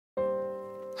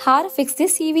How to fix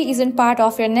this TV isn't part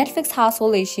of your Netflix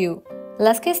household issue.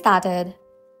 Let's get started.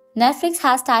 Netflix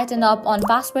has tightened up on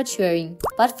password sharing,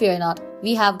 but fear not,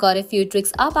 we have got a few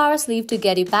tricks up our sleeve to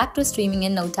get you back to streaming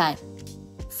in no time.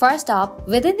 First up,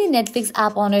 within the Netflix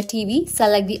app on your TV,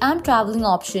 select the I'm traveling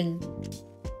option.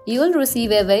 You will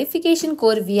receive a verification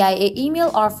code via an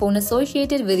email or phone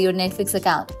associated with your Netflix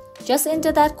account. Just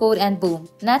enter that code and boom,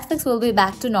 Netflix will be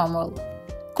back to normal.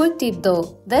 Quick tip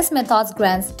though, this method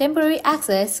grants temporary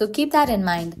access, so keep that in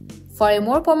mind. For a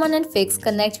more permanent fix,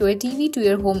 connect your TV to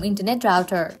your home internet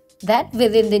router. Then,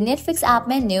 within the Netflix app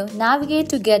menu, navigate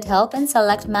to Get Help and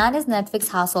select Manage Netflix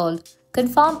Household.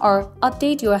 Confirm or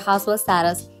update your household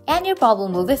status and your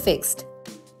problem will be fixed.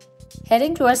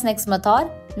 Heading towards next method,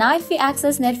 now if you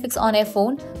access Netflix on a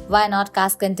phone, why not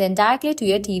cast content directly to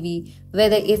your TV?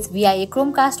 Whether it's via a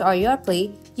Chromecast or your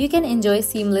Play, you can enjoy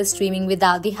seamless streaming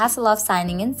without the hassle of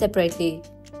signing in separately.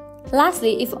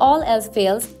 Lastly, if all else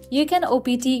fails, you can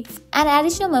OPT an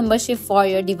additional membership for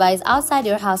your device outside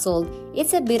your household.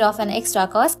 It's a bit of an extra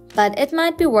cost, but it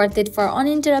might be worth it for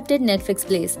uninterrupted Netflix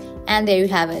plays. And there you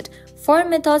have it. 4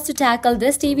 methods to tackle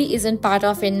this TV isn't part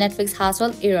of your Netflix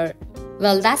household error.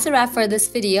 Well, that's a wrap for this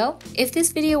video. If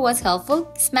this video was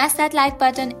helpful, smash that like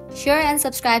button, share and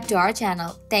subscribe to our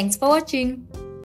channel. Thanks for watching.